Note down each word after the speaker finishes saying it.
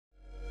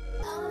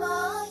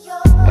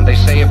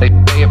They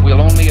say if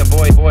we'll only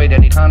avoid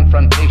any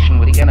confrontation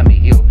with the enemy,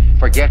 he'll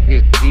forget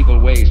his evil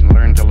ways and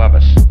learn to love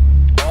us.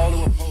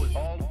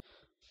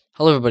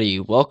 Hello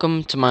everybody,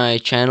 welcome to my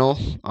channel,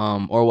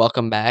 or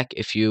welcome back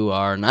if you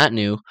are not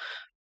new,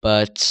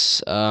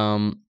 but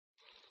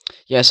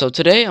yeah, so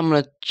today I'm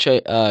going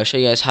to show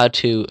you guys how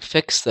to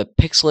fix the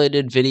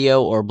pixelated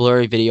video or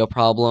blurry video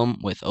problem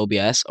with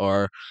OBS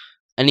or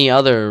any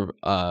other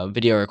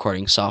video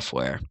recording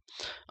software.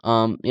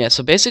 Yeah,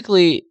 so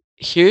basically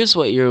here's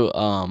what your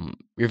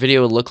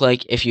video would look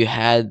like if you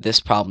had this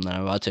problem that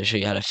I'm about to show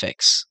you how to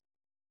fix.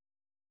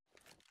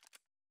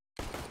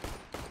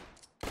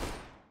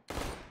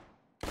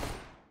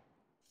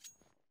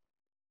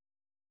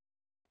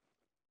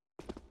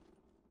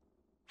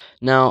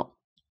 Now,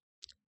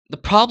 the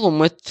problem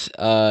with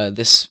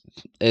this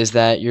is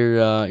that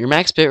your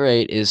max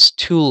bitrate is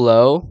too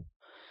low.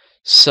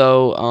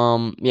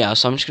 So yeah,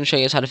 so I'm just gonna show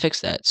you guys how to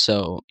fix that.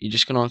 So you're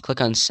just gonna click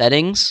on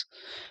settings,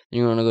 then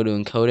you wanna go to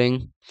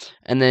encoding,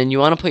 and then you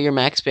wanna put your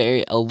max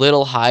bitrate a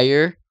little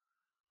higher.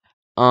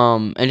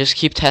 And just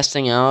keep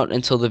testing out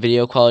until the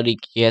video quality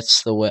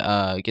gets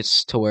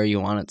gets to where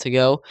you want it to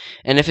go.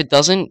 And if it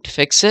doesn't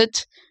fix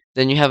it,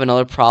 then you have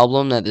another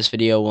problem that this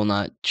video will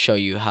not show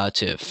you how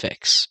to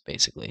fix,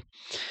 basically.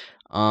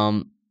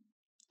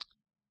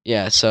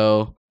 Yeah,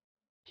 so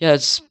yeah,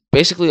 it's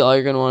basically all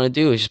you're gonna want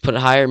to do is just put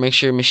it higher, make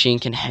sure your machine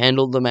can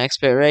handle the max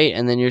bit rate,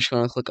 and then you're just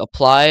gonna click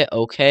apply,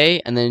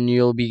 okay, and then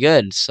you'll be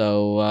good.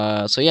 So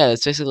yeah,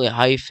 that's basically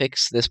how you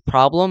fix this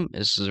problem.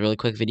 This is a really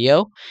quick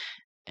video,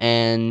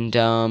 and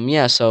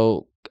yeah,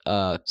 so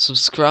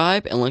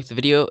subscribe and like the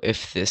video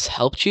if this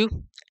helped you,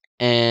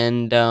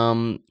 and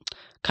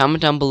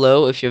comment down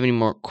below if you have any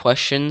more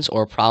questions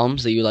or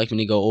problems that you'd like me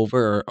to go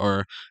over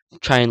or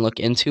try and look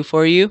into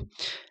for you.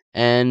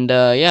 And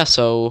yeah,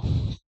 so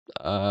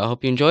I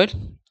hope you enjoyed.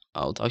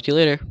 I'll talk to you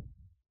later.